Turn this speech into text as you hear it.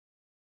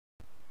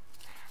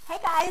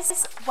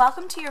guys,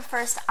 welcome to your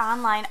first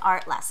online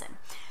art lesson.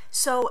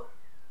 So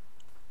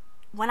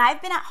when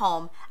I've been at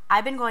home,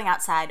 I've been going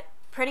outside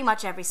pretty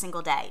much every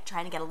single day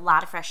trying to get a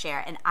lot of fresh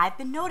air, and I've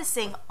been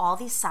noticing all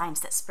these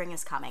signs that spring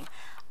is coming.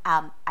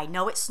 I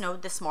know it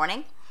snowed this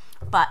morning,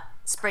 but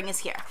spring is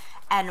here.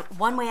 And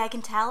one way I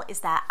can tell is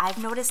that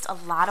I've noticed a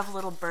lot of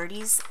little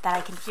birdies that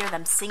I can hear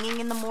them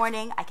singing in the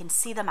morning. I can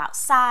see them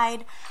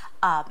outside.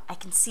 I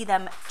can see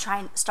them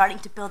starting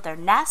to build their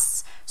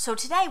nests. So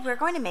today we're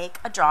going to make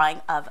a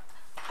drawing of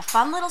a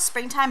fun little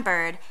springtime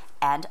bird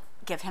and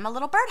give him a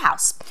little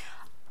birdhouse.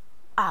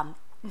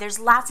 There's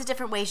lots of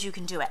different ways you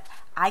can do it.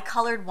 I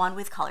colored one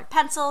with colored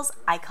pencils.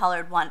 I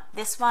colored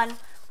this one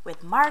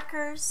with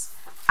markers.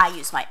 I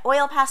use my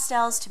oil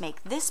pastels to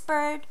make this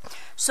bird.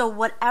 So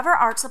whatever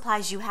art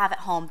supplies you have at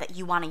home that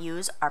you want to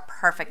use are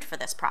perfect for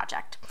this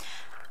project.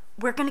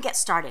 We're going to get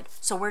started.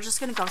 So we're just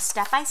going to go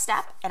step by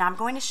step, and I'm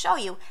going to show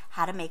you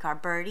how to make our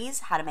birdies,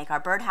 how to make our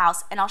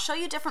birdhouse, and I'll show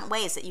you different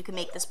ways that you can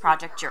make this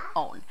project your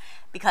own,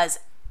 because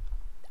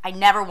I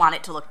never want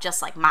it to look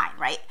just like mine,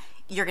 right?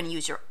 You're going to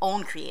use your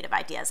own creative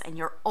ideas and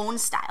your own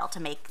style to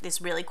make this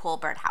really cool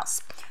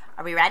birdhouse.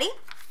 Are we ready?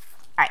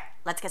 All right,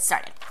 let's get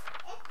started.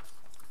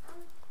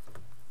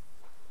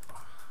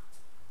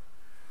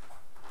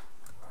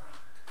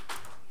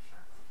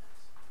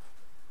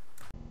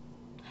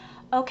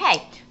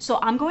 Okay, so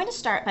I'm going to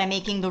start by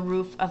making the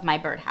roof of my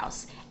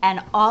birdhouse,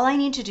 and all I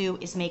need to do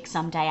is make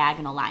some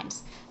diagonal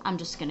lines. I'm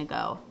just going to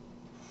go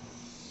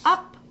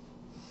up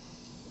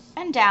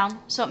and down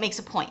so it makes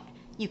a point.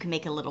 You can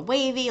make it a little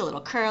wavy, a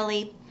little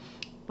curly,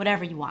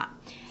 whatever you want.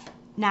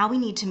 Now we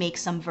need to make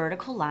some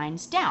vertical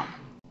lines down.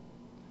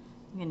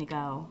 I'm going to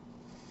go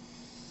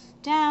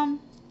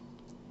down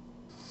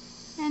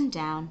and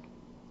down.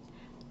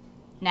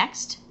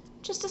 Next,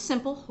 just a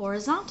simple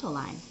horizontal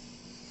line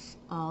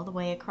all the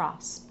way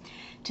across.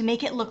 To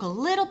make it look a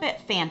little bit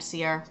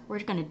fancier, we're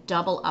going to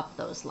double up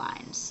those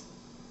lines.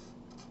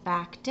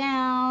 Back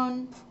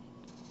down,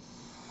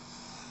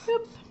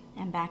 whoop,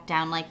 and back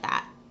down like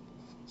that.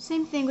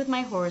 Same thing with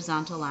my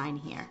horizontal line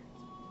here.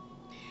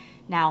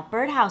 Now,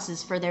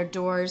 birdhouses for their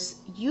doors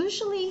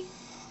usually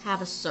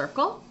have a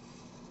circle,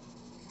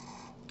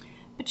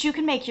 but you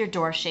can make your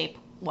door shape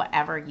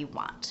whatever you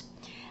want.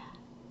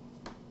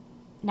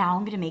 Now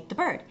I'm going to make the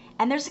bird.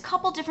 And there's a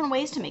couple different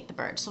ways to make the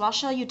bird, so I'll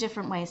show you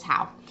different ways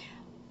how.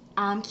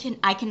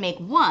 I can make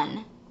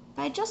one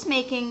by just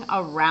making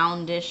a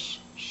roundish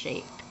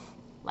shape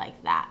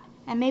like that.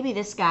 And maybe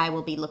this guy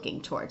will be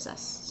looking towards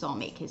us. So I'll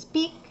make his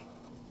beak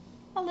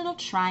a little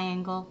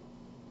triangle.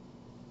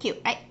 Cute,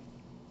 right?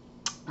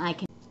 I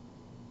can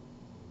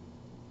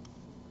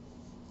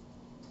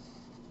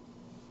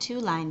two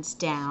lines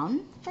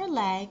down for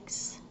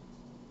legs.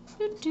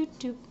 Doot, doot,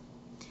 doot.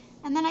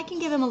 And then I can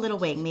give him a little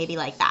wing, maybe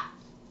like that.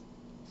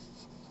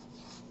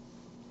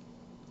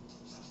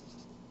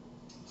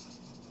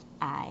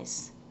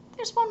 Eyes.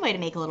 There's one way to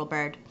make a little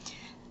bird.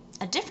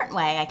 A different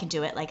way I can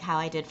do it, like how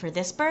I did for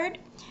this bird,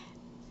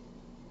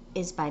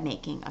 is by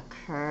making a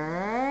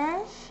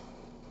curve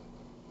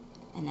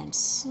and then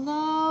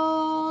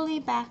slowly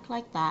back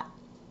like that.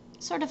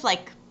 Sort of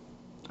like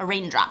a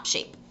raindrop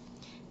shape.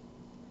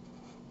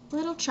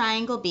 Little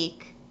triangle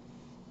beak.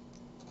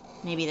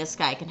 Maybe this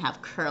guy can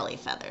have curly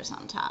feathers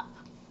on top.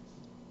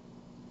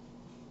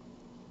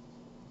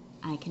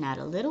 I can add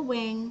a little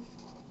wing,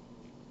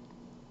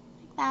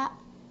 like that,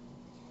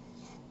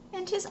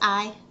 and his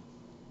eye.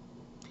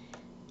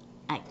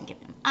 I can give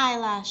him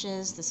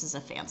eyelashes. This is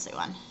a fancy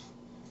one.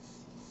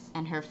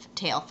 And her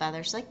tail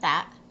feathers like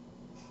that.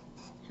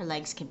 Her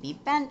legs can be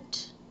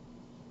bent.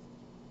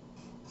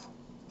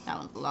 That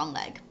one's a long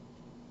leg.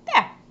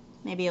 There,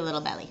 maybe a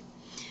little belly.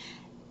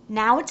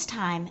 Now it's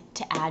time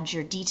to add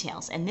your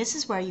details, and this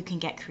is where you can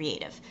get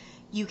creative.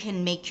 You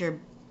can make your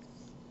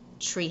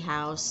tree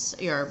house,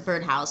 your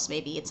birdhouse,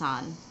 maybe it's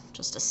on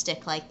just a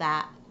stick like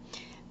that.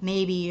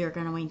 Maybe you're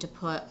going to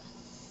put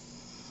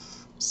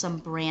some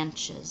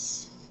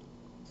branches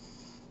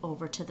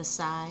over to the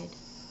side.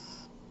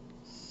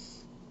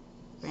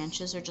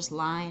 Branches are just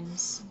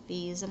lines,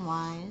 V's and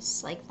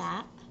Y's, like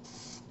that.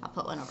 I'll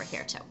put one over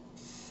here too.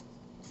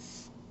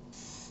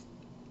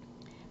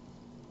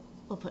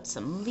 We'll put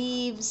some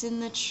leaves in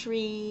the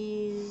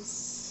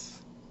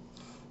trees.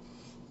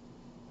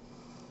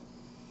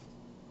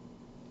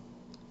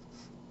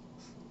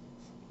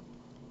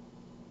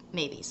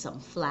 Maybe some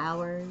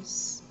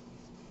flowers.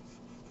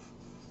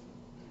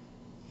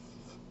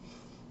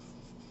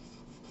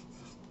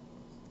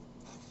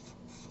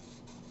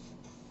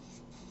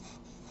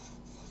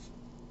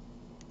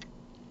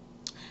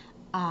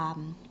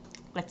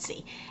 Let's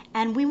see.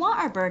 And we want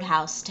our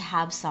birdhouse to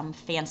have some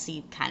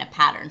fancy kind of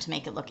pattern to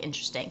make it look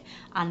interesting.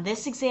 On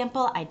this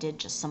example, I did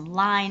just some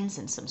lines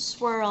and some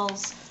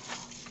swirls.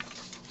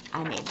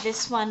 I made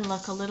this one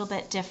look a little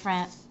bit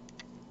different.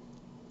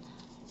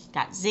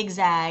 Got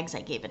zigzags.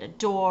 I gave it a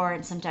door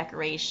and some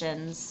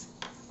decorations.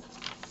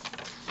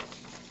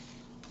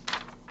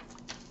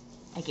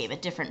 I gave a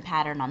different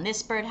pattern on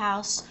this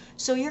birdhouse.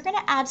 So you're going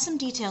to add some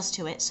details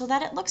to it so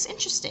that it looks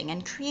interesting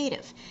and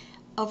creative.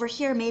 over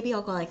here, maybe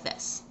I'll go like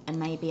this, and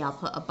maybe I'll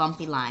put a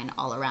bumpy line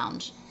all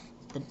around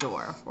the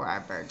door where our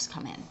birds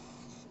come in.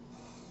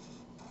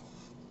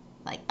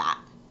 Like that.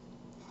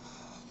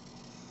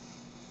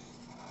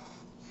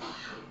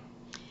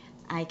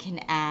 I can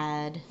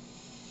add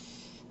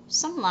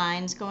some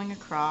lines going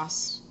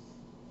across.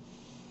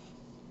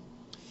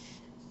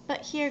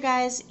 But here,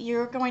 guys,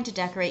 you're going to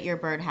decorate your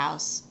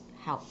birdhouse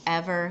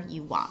however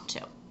you want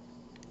to.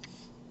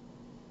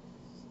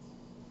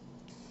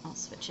 I'll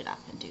switch it up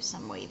and do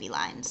some wavy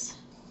lines.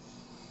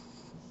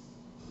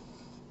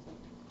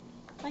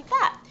 Like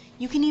that.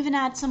 You can even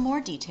add some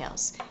more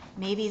details.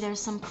 Maybe there's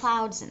some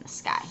clouds in the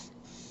sky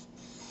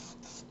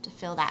to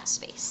fill that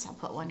space. I'll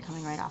put one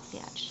coming right off the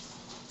edge.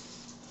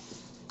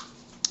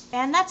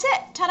 And that's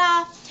it.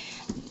 Ta-da!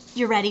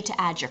 You're ready to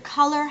add your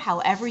color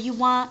however you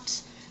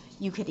want.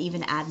 You could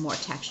even add more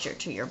texture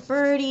to your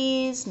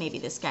birdies. Maybe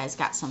this guy's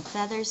got some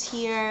feathers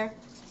here.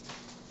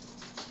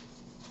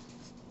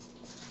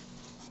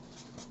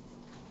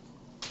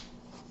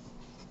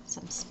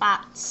 Some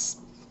spots.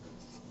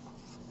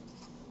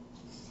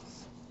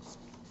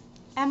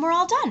 And we're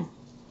all done.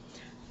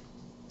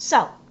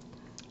 So,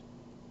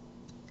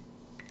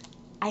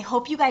 I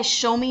hope you guys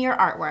show me your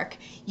artwork.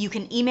 You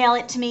can email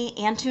it to me,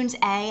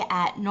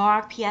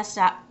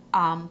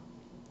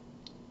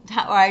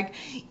 antunes@norps.org.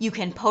 You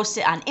can post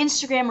it on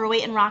Instagram,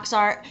 Rowayton Rocks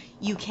Art.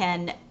 You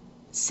can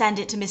send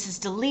it to Mrs.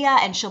 Dalia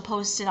and she'll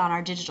post it on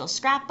our digital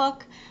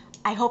scrapbook.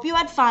 I hope you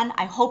had fun.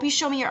 I hope you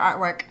show me your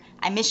artwork.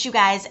 I miss you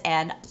guys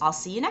and I'll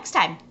see you next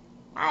time.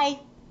 Bye.